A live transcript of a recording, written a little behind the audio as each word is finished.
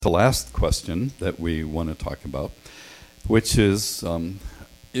The last question that we want to talk about, which is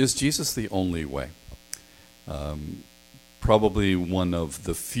Jesus the only way? Probably one of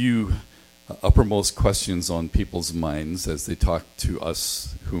the few uppermost questions on people's minds as they talk to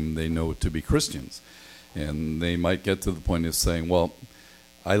us whom they know to be Christians. And they might get to the point of saying, well,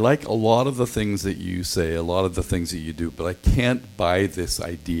 I like a lot of the things that you say, a lot of the things that you do, but I can't buy this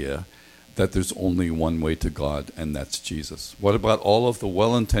idea that there's only one way to God, and that's Jesus. What about all of the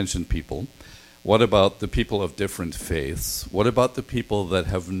well-intentioned people? What about the people of different faiths? What about the people that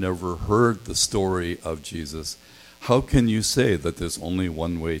have never heard the story of Jesus? How can you say that there's only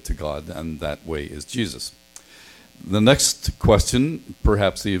one way to God, and that way is Jesus? The next question,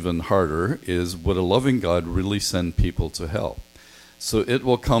 perhaps even harder, is would a loving God really send people to hell? So it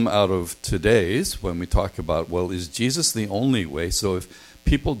will come out of today's when we talk about, well, is Jesus the only way? So if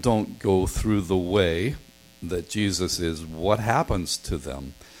people don't go through the way that Jesus is, what happens to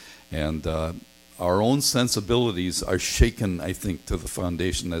them? And our own sensibilities are shaken, I think, to the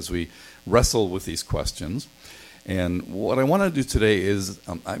foundation as we wrestle with these questions. And what I want to do today is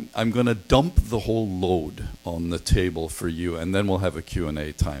I'm going to dump the whole load on the table for you, and then we'll have a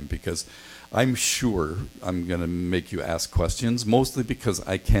Q&A time, because I'm sure I'm going to make you ask questions, mostly because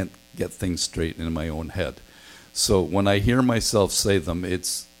I can't get things straight in my own head. So when I hear myself say them,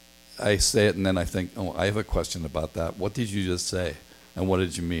 I say it and then I think, oh, I have a question about that. What did you just say? And what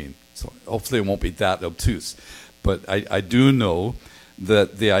did you mean? So hopefully it won't be that obtuse. But I do know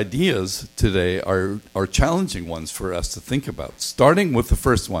that the ideas today are challenging ones for us to think about, starting with the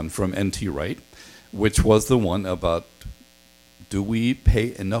first one from N.T. Wright, which was the one about, do we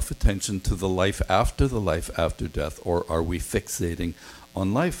pay enough attention to the life after death, or are we fixating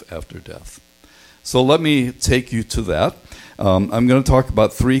on life after death? So let me take you to that. I'm going to talk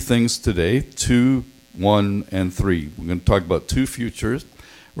about three things today, 2, 1, and 3. We're going to talk about two futures.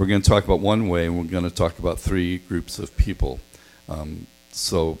 We're going to talk about one way, and we're going to talk about three groups of people.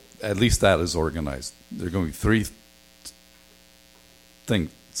 So at least that is organized. There are going to be three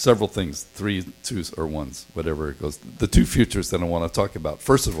things, several things, 3, 2s, or 1s, whatever it goes. The two futures that I want to talk about,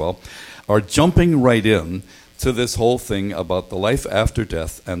 first of all, are jumping right in to this whole thing about the life after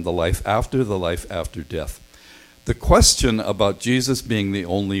death and the life after death. The question about Jesus being the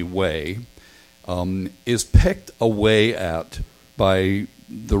only way is picked away at by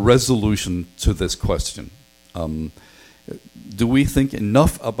the resolution to this question. Do we think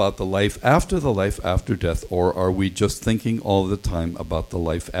enough about the life after death, or are we just thinking all the time about the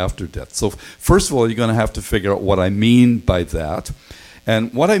life after death? So first of all, you're going to have to figure out what I mean by that.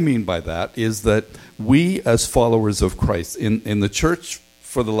 And what I mean by that is that we as followers of Christ in the church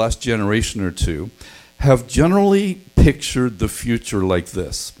for the last generation or two have generally pictured the future like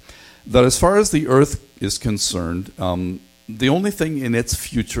this, that as far as the earth is concerned, the only thing in its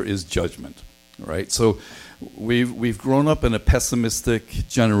future is judgment, right? So we've grown up in a pessimistic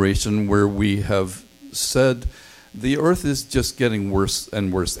generation where we have said the earth is just getting worse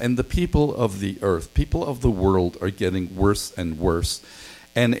and worse, and the people of the earth, people of the world, are getting worse and worse.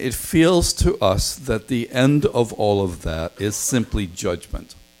 And it feels to us that the end of all of that is simply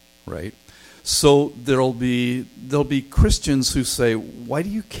judgment, right? So there'll be Christians who say, why do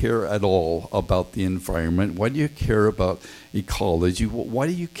you care at all about the environment? Why do you care about ecology? Why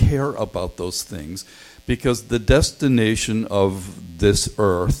do you care about those things? Because the destination of this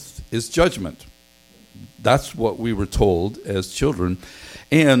earth is judgment. That's what we were told as children.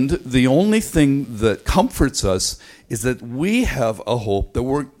 And the only thing that comforts us is that we have a hope that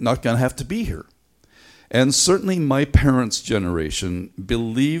we're not going to have to be here. And certainly my parents' generation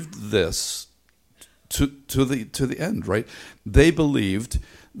believed this to the end, right? They believed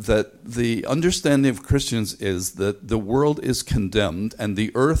that the understanding of Christians is that the world is condemned and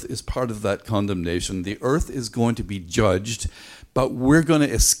the earth is part of that condemnation. The earth is going to be judged, but we're going to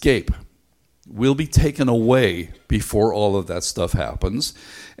escape. We'll be taken away before all of that stuff happens.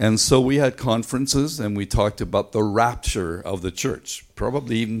 And so we had conferences and we talked about the rapture of the church.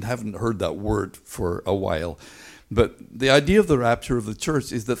 Probably even haven't heard that word for a while. But the idea of the rapture of the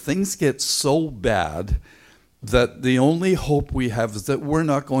church is that things get so bad that the only hope we have is that we're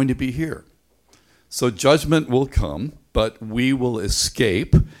not going to be here. So judgment will come, but we will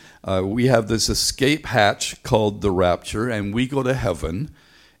escape. We have this escape hatch called the rapture, and we go to heaven.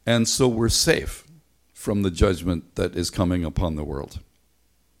 And so we're safe from the judgment that is coming upon the world.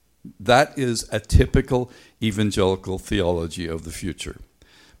 That is a typical evangelical theology of the future.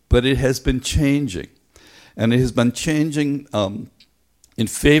 But it has been changing. And it has been changing in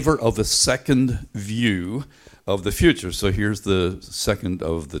favor of a second view of the future. So here's the second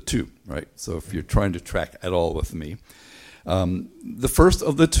of the two, right? So if you're trying to track at all with me. The first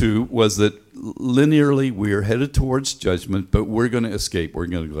of the two was that linearly we are headed towards judgment, but we're going to escape. We're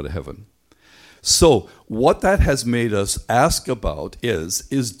going to go to heaven. So what that has made us ask about is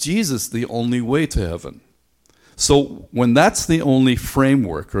Jesus the only way to heaven? So when that's the only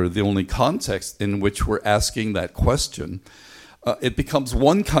framework or the only context in which we're asking that question, it becomes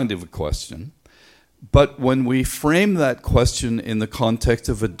one kind of a question. But when we frame that question in the context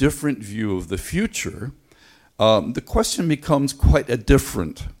of a different view of the future, the question becomes quite a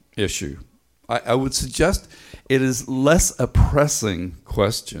different issue. I would suggest it is less a pressing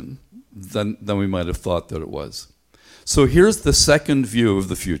question than we might have thought that it was. So here's the second view of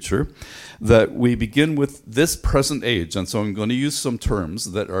the future, that we begin with this present age. And so I'm going to use some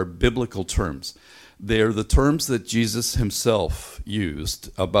terms that are biblical terms. They are the terms that Jesus himself used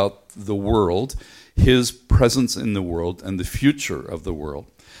about the world, his presence in the world, and the future of the world.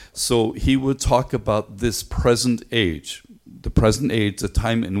 So he would talk about this present age, the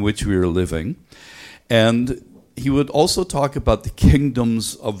time in which we are living. And he would also talk about the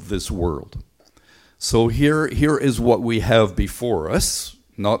kingdoms of this world. So here is what we have before us,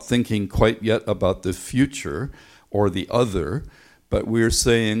 not thinking quite yet about the future or the other, but we're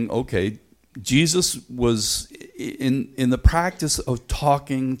saying, okay, Jesus was in the practice of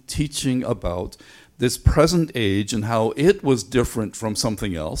teaching about this present age and how it was different from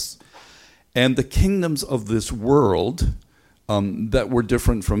something else, and the kingdoms of this world that were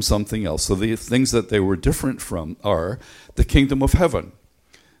different from something else. So the things that they were different from are the kingdom of heaven.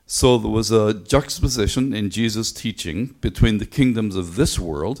 So there was a juxtaposition in Jesus' teaching between the kingdoms of this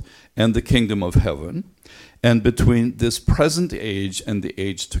world and the kingdom of heaven, and between this present age and the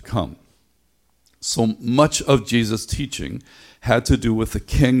age to come. So much of Jesus' teaching had to do with the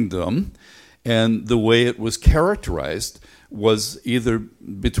kingdom, and the way it was characterized was either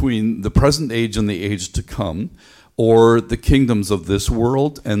between the present age and the age to come, or the kingdoms of this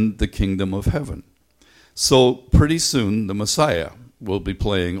world and the kingdom of heaven. So pretty soon the Messiah will be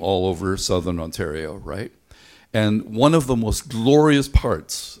playing all over southern Ontario, right? And one of the most glorious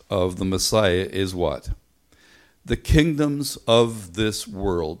parts of the Messiah is what? The kingdoms of this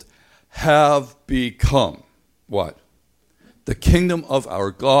world have become what? The kingdom of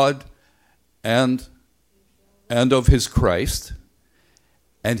our God and of his Christ,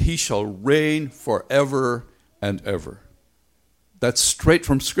 and he shall reign forever and ever. That's straight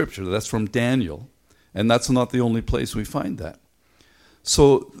from Scripture. That's from Daniel. And that's not the only place we find that.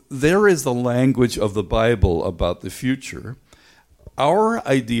 So there is the language of the Bible about the future. Our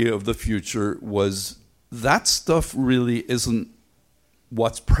idea of the future was that stuff really isn't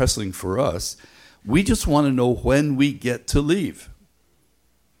what's pressing for us. We just want to know when we get to leave.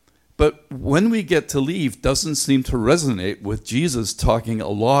 But when we get to leave doesn't seem to resonate with Jesus talking a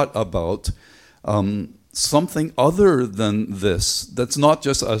lot about something other than this, that's not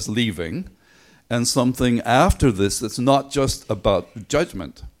just us leaving, and something after this that's not just about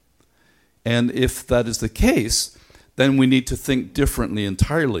judgment. And if that is the case, then we need to think differently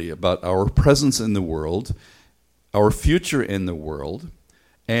entirely about our presence in the world, our future in the world,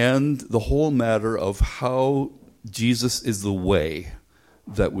 and the whole matter of how Jesus is the way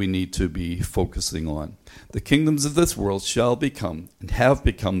that we need to be focusing on. The kingdoms of this world shall become and have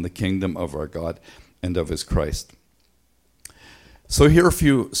become the kingdom of our God and of his Christ. So here are a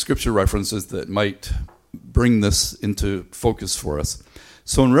few scripture references that might bring this into focus for us.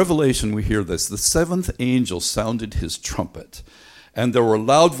 So in Revelation we hear this: the seventh angel sounded his trumpet, and there were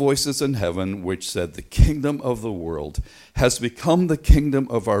loud voices in heaven which said, the kingdom of the world has become the kingdom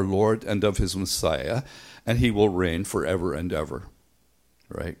of our Lord and of his Messiah, and he will reign forever and ever.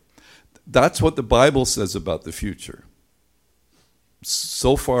 Right? That's what the Bible says about the future.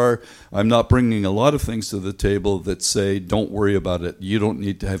 So far, I'm not bringing a lot of things to the table that say, don't worry about it. You don't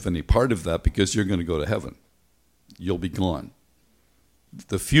need to have any part of that because you're going to go to heaven. You'll be gone.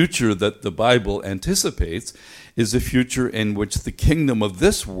 The future that the Bible anticipates is a future in which the kingdom of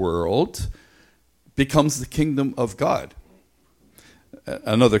this world becomes the kingdom of God.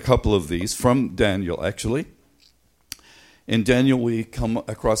 Another couple of these from Daniel, actually. In Daniel, we come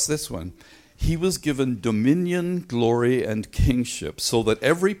across this one. He was given dominion, glory, and kingship, so that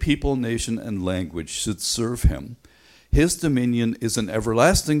every people, nation, and language should serve him. His dominion is an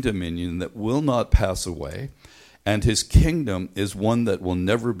everlasting dominion that will not pass away, and his kingdom is one that will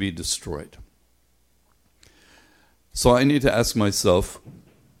never be destroyed. So I need to ask myself,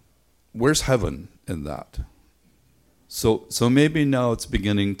 where's heaven in that? So maybe now it's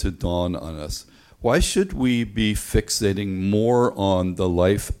beginning to dawn on us. Why should we be fixating more on the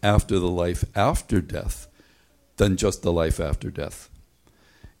life after death than just the life after death?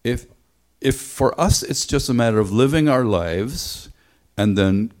 If if for us it's just a matter of living our lives and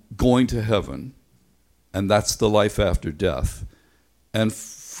then going to heaven, and that's the life after death, and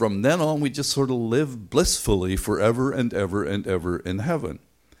from then on we just sort of live blissfully forever and ever and ever in heaven.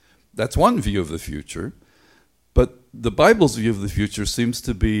 That's one view of the future, but the Bible's view of the future seems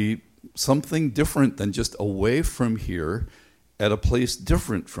to be something different than just away from here at a place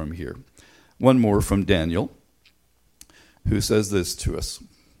different from here. One more from Daniel, who says this to us.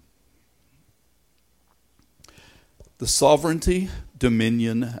 The sovereignty,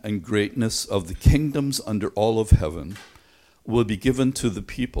 dominion, and greatness of the kingdoms under all of heaven will be given to the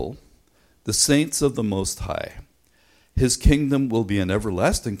people, the saints of the Most High. His kingdom will be an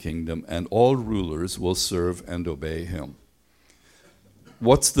everlasting kingdom, and all rulers will serve and obey him.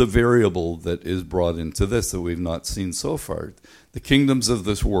 What's the variable that is brought into this that we've not seen so far? The kingdoms of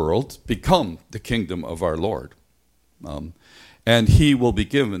this world become the kingdom of our Lord. And he will be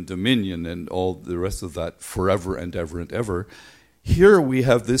given dominion and all the rest of that forever and ever and ever. Here we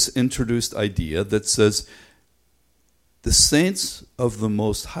have this introduced idea that says, the saints of the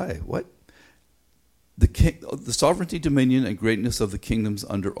Most High. What? The sovereignty, dominion, and greatness of the kingdoms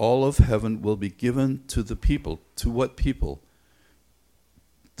under all of heaven will be given to the people. To what people?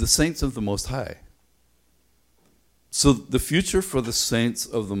 The saints of the Most High. So the future for the saints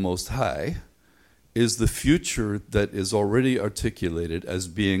of the Most High is the future that is already articulated as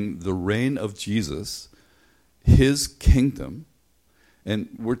being the reign of Jesus, his kingdom. And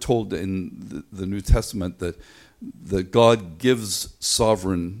we're told in the New Testament that God gives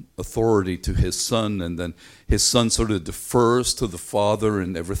sovereign authority to his Son, and then his Son sort of defers to the Father,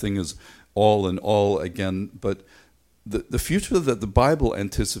 and everything is all in all again. But the future that the Bible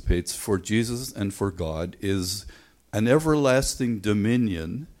anticipates for Jesus and for God is an everlasting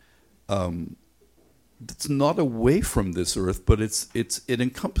dominion that's not away from this earth, but it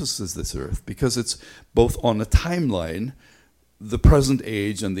encompasses this earth, because it's both on a timeline, the present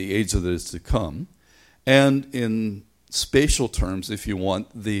age and the age that is to come, and in spatial terms, if you want,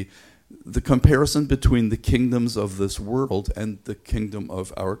 the comparison between the kingdoms of this world and the kingdom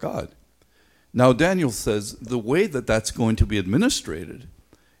of our God. Now, Daniel says the way that that's going to be administrated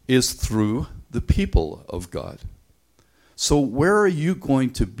is through the people of God. So where are you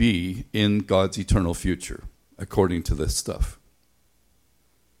going to be in God's eternal future, according to this stuff?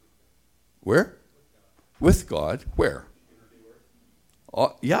 Where? With God. Where?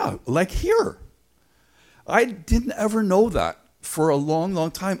 Yeah, like here. I didn't ever know that for a long,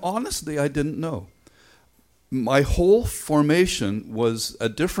 long time. Honestly, I didn't know. My whole formation was a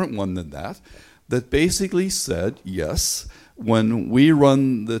different one than that basically said, yes, when we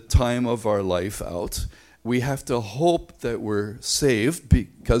run the time of our life out, we have to hope that we're saved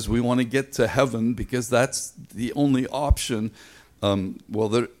because we want to get to heaven, because that's the only option.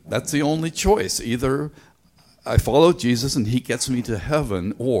 That's the only choice. Either I follow Jesus and he gets me to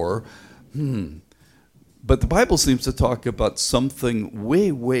heaven, or, But the Bible seems to talk about something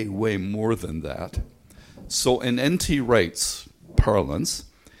way, way, way more than that. So in N.T. Wright's parlance,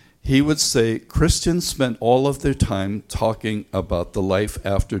 he would say Christians spend all of their time talking about the life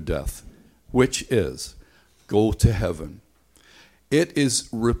after death, which is go to heaven. It is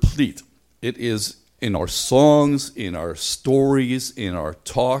replete. It is in our songs, in our stories, in our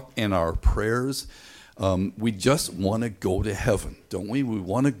talk, in our prayers. We just want to go to heaven, don't we? We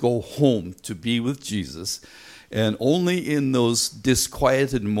want to go home to be with Jesus. And only in those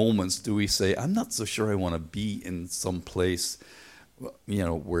disquieted moments do we say, I'm not so sure I want to be in some place,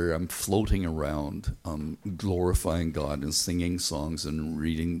 where I'm floating around, glorifying God and singing songs and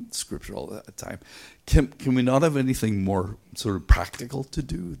reading scripture all that time. Can we not have anything more sort of practical to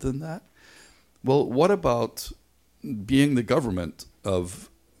do than that? Well, what about being the government of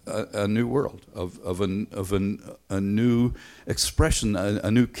a new world, of a new expression,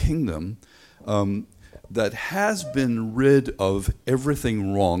 a new kingdom that has been rid of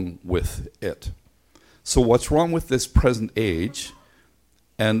everything wrong with it? So what's wrong with this present age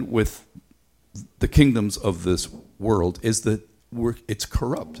and with the kingdoms of this world is that it's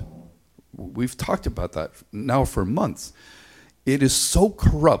corrupt. We've talked about that now for months. It is so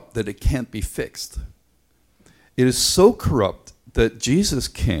corrupt that it can't be fixed. It is so corrupt that Jesus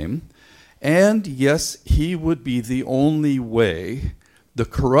came, and yes, he would be the only way the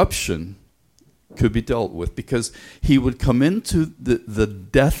corruption could be dealt with, because he would come into the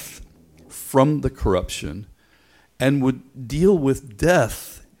death from the corruption and would deal with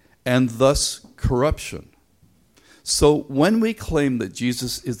death and thus corruption. So when we claim that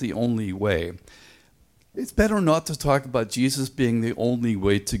Jesus is the only way, it's better not to talk about Jesus being the only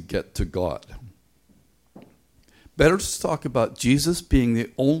way to get to God. Better to talk about Jesus being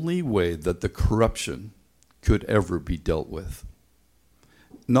the only way that the corruption could ever be dealt with.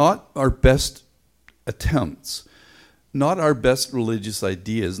 Not our best attempts, not our best religious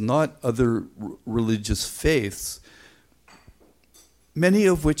ideas, not other religious faiths, many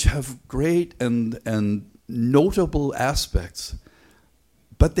of which have great and notable aspects,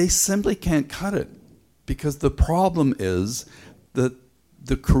 but they simply can't cut it, because the problem is that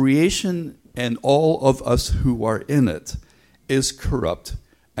the creation and all of us who are in it is corrupt,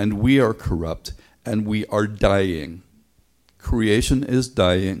 and we are corrupt, and we are dying. Creation is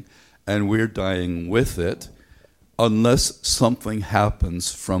dying, and we're dying with it, unless something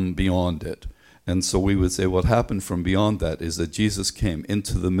happens from beyond it. And so we would say what happened from beyond that is that Jesus came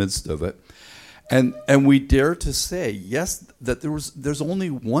into the midst of it. And we dare to say, yes, that there's only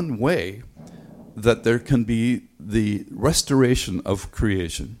one way that there can be the restoration of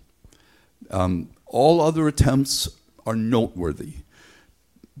creation. All other attempts are noteworthy,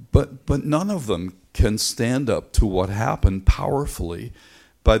 but none of them can stand up to what happened powerfully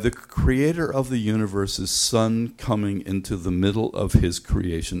by the creator of the universe's Son coming into the middle of his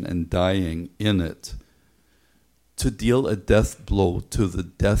creation and dying in it to deal a death blow to the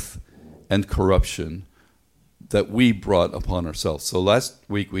death and corruption that we brought upon ourselves. So last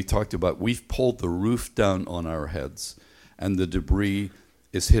week we talked about we've pulled the roof down on our heads and the debris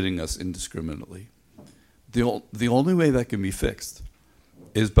is hitting us indiscriminately. The only way that can be fixed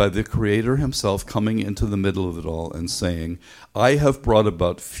is by the Creator himself coming into the middle of it all and saying, I have brought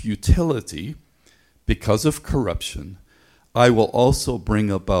about futility because of corruption. I will also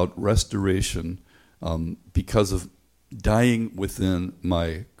bring about restoration because of dying within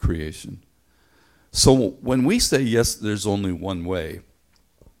my creation. So when we say, yes, there's only one way,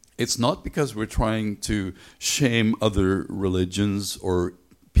 it's not because we're trying to shame other religions or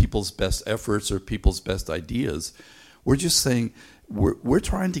people's best efforts or people's best ideas. We're just saying we're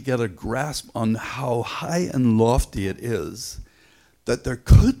trying to get a grasp on how high and lofty it is that there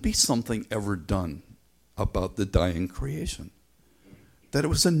could be something ever done about the dying creation. That it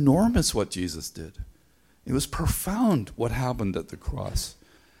was enormous what Jesus did. It was profound what happened at the cross.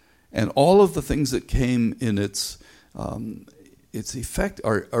 And all of the things that came in its effect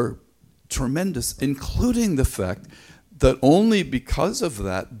are tremendous, including the fact that only because of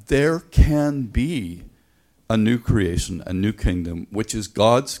that there can be a new creation, a new kingdom, which is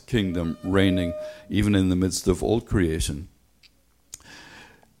God's kingdom reigning even in the midst of old creation.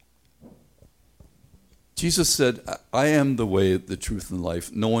 Jesus said, I am the way, the truth, and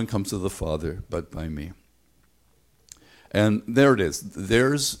life. No one comes to the Father but by me. And there it is.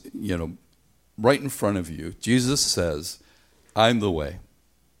 There's, right in front of you, Jesus says, I'm the way.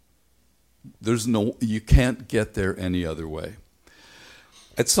 You can't get there any other way.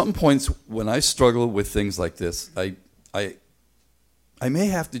 At some points when I struggle with things like this, I may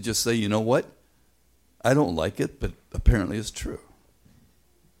have to just say, you know what? I don't like it, but apparently it's true.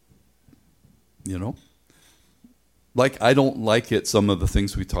 Like I don't like it, some of the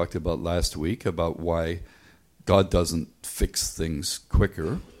things we talked about last week about why God doesn't fix things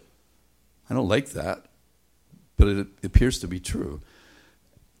quicker. I don't like that, but it appears to be true.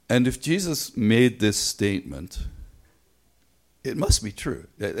 And if Jesus made this statement, it must be true.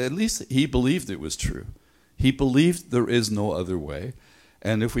 At least he believed it was true. He believed there is no other way.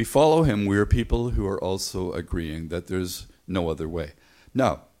 And if we follow him, we're people who are also agreeing that there's no other way.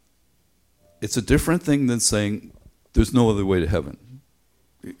 Now, it's a different thing than saying there's no other way to heaven.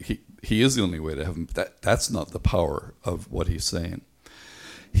 He is the only way to heaven. But that's not the power of what he's saying.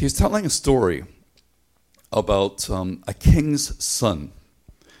 He's telling a story about a king's son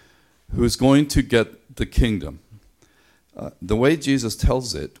who's going to get the kingdom. The way Jesus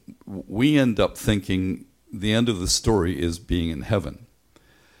tells it, we end up thinking the end of the story is being in heaven.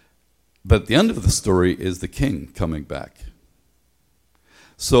 But the end of the story is the king coming back.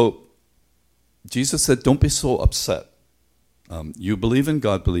 So Jesus said, don't be so upset. You believe in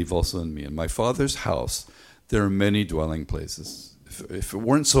God, believe also in me. In my Father's house, there are many dwelling places. If it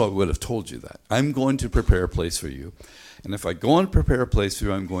weren't so, I would have told you that. I'm going to prepare a place for you. And if I go and prepare a place for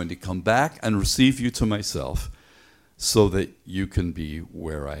you, I'm going to come back and receive you to myself so that you can be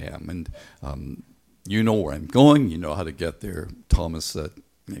where I am. And you know where I'm going. You know how to get there. Thomas said,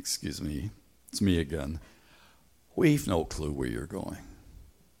 excuse me, it's me again. We've no clue where you're going.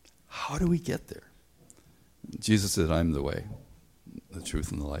 How do we get there? Jesus said, I'm the way, the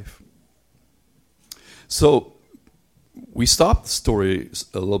truth, and the life. So we stop the story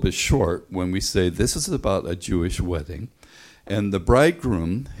a little bit short when we say this is about a Jewish wedding, and the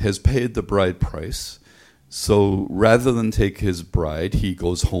bridegroom has paid the bride price So rather than take his bride, he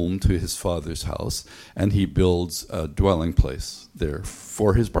goes home to his father's house and he builds a dwelling place there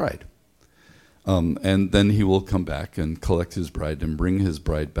for his bride. And then he will come back and collect his bride and bring his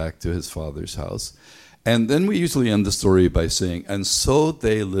bride back to his father's house. And then we usually end the story by saying, and so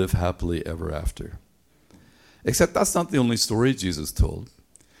they live happily ever after. Except that's not the only story Jesus told.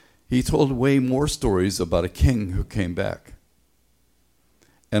 He told way more stories about a king who came back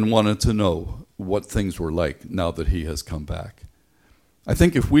and wanted to know what things were like now that he has come back. I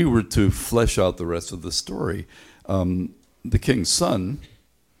think if we were to flesh out the rest of the story, the king's son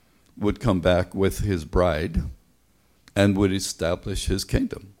would come back with his bride and would establish his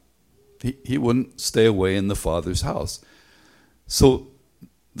kingdom. He wouldn't stay away in the father's house. So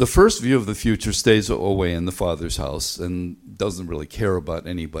the first view of the future stays away in the father's house and doesn't really care about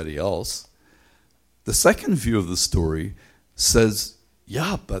anybody else. The second view of the story says,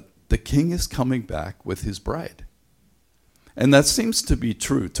 yeah, but the king is coming back with his bride. And that seems to be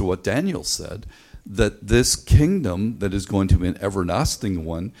true to what Daniel said, that this kingdom that is going to be an everlasting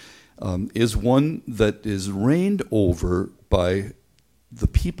one is one that is reigned over by the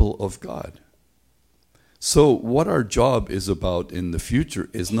people of God. So what our job is about in the future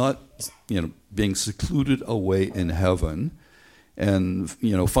is not, being secluded away in heaven and,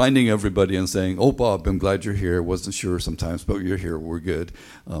 finding everybody and saying, oh, Bob, I'm glad you're here. Wasn't sure sometimes, but you're here. We're good.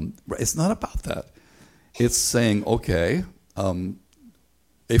 It's not about that. It's saying, okay,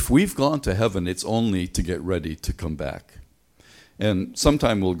 if we've gone to heaven, it's only to get ready to come back. And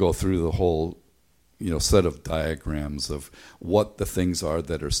sometime we'll go through the whole, set of diagrams of what the things are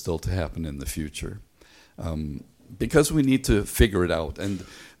that are still to happen in the future. Because we need to figure it out. And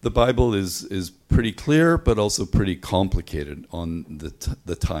the Bible is pretty clear, but also pretty complicated on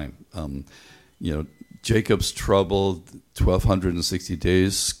the time. Jacob's trouble, 1,260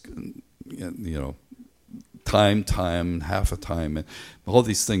 days, time, half a time, and all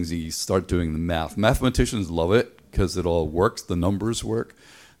these things. You start doing the math. Mathematicians love it because it all works. The numbers work.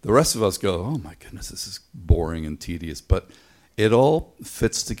 The rest of us go, oh my goodness, this is boring and tedious. But it all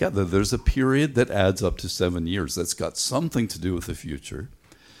fits together. There's a period that adds up to 7 years that's got something to do with the future.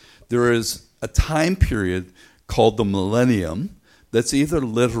 There is a time period called the millennium that's either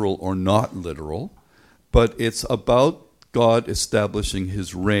literal or not literal, but it's about God establishing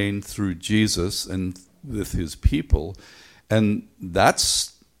his reign through Jesus and with his people. And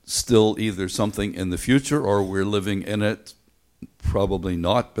that's still either something in the future or we're living in it. Probably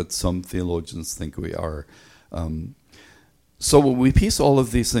not, but some theologians think we are. So when we piece all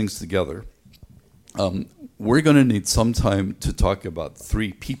of these things together, we're going to need some time to talk about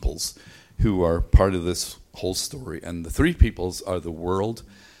three peoples who are part of this whole story. And the three peoples are the world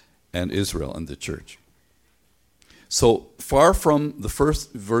and Israel and the church. So far from the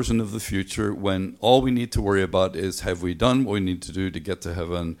first version of the future when all we need to worry about is have we done what we need to do to get to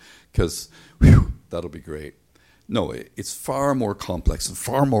heaven, because that'll be great. No, it's far more complex and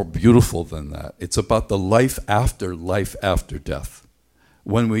far more beautiful than that. It's about the life after death.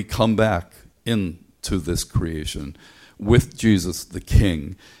 When we come back into this creation with Jesus the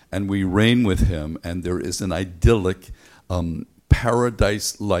King and we reign with him, and there is an idyllic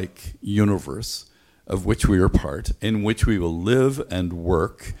paradise-like universe of which we are part, in which we will live and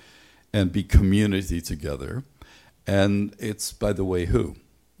work and be community together. And it's, by the way, who?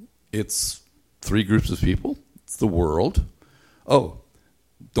 It's three groups of people. It's the world. Oh,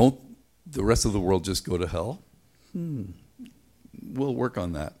 don't the rest of the world just go to hell? We'll work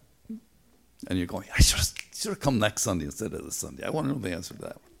on that. And you're going, I should have come next Sunday instead of this Sunday. I want to know the answer to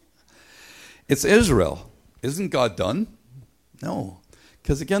that one. It's Israel. Isn't God done? No.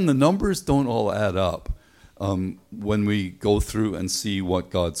 Because again, the numbers don't all add up when we go through and see what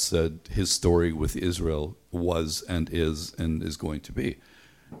God said his story with Israel was and is going to be.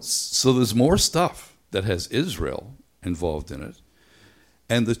 So there's more stuff that has Israel involved in it.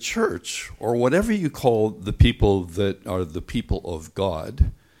 And the church, or whatever you call the people that are the people of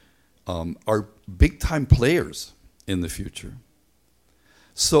God, are big-time players in the future.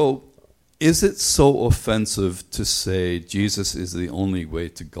 So is it so offensive to say Jesus is the only way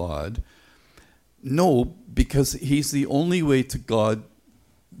to God? No, because he's the only way to God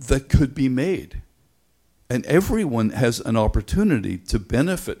that could be made. And everyone has an opportunity to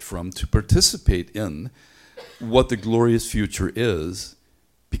benefit from, to participate in what the glorious future is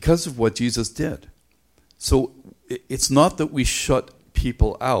because of what Jesus did. So it's not that we shut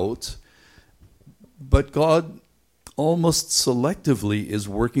people out, but God almost selectively is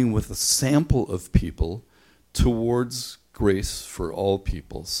working with a sample of people towards grace for all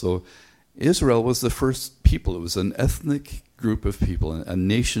people. So Israel was the first people. It was an ethnic group of people, a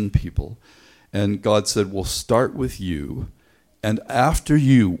nation people. And God said, we'll start with you, and after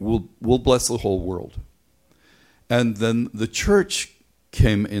you, we'll bless the whole world. And then the church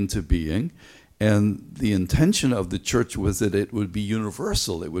came into being, and the intention of the church was that it would be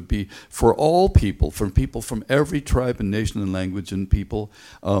universal. It would be for all people, from people from every tribe and nation and language and people,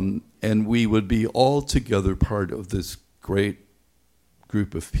 and we would be all together part of this great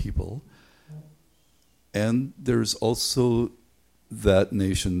group of people. And there's also that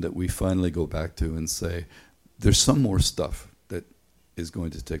nation that we finally go back to and say, there's some more stuff that is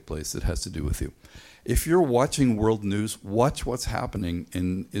going to take place that has to do with you. If you're watching world news, watch what's happening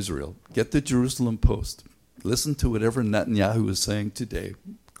in Israel. Get the Jerusalem Post. Listen to whatever Netanyahu is saying today,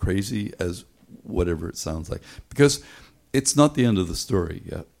 crazy as whatever it sounds like. Because it's not the end of the story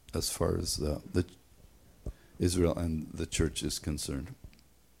yet, as far as the Israel and the church is concerned.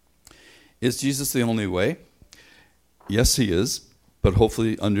 Is Jesus the only way? Yes, he is, but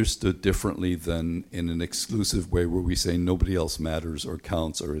hopefully understood differently than in an exclusive way where we say nobody else matters or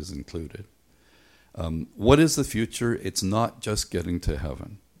counts or is included. What is the future? It's not just getting to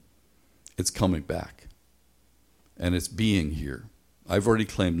heaven. It's coming back. And it's being here. I've already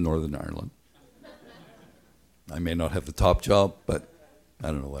claimed Northern Ireland. I may not have the top job, but I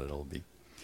don't know what it'll be.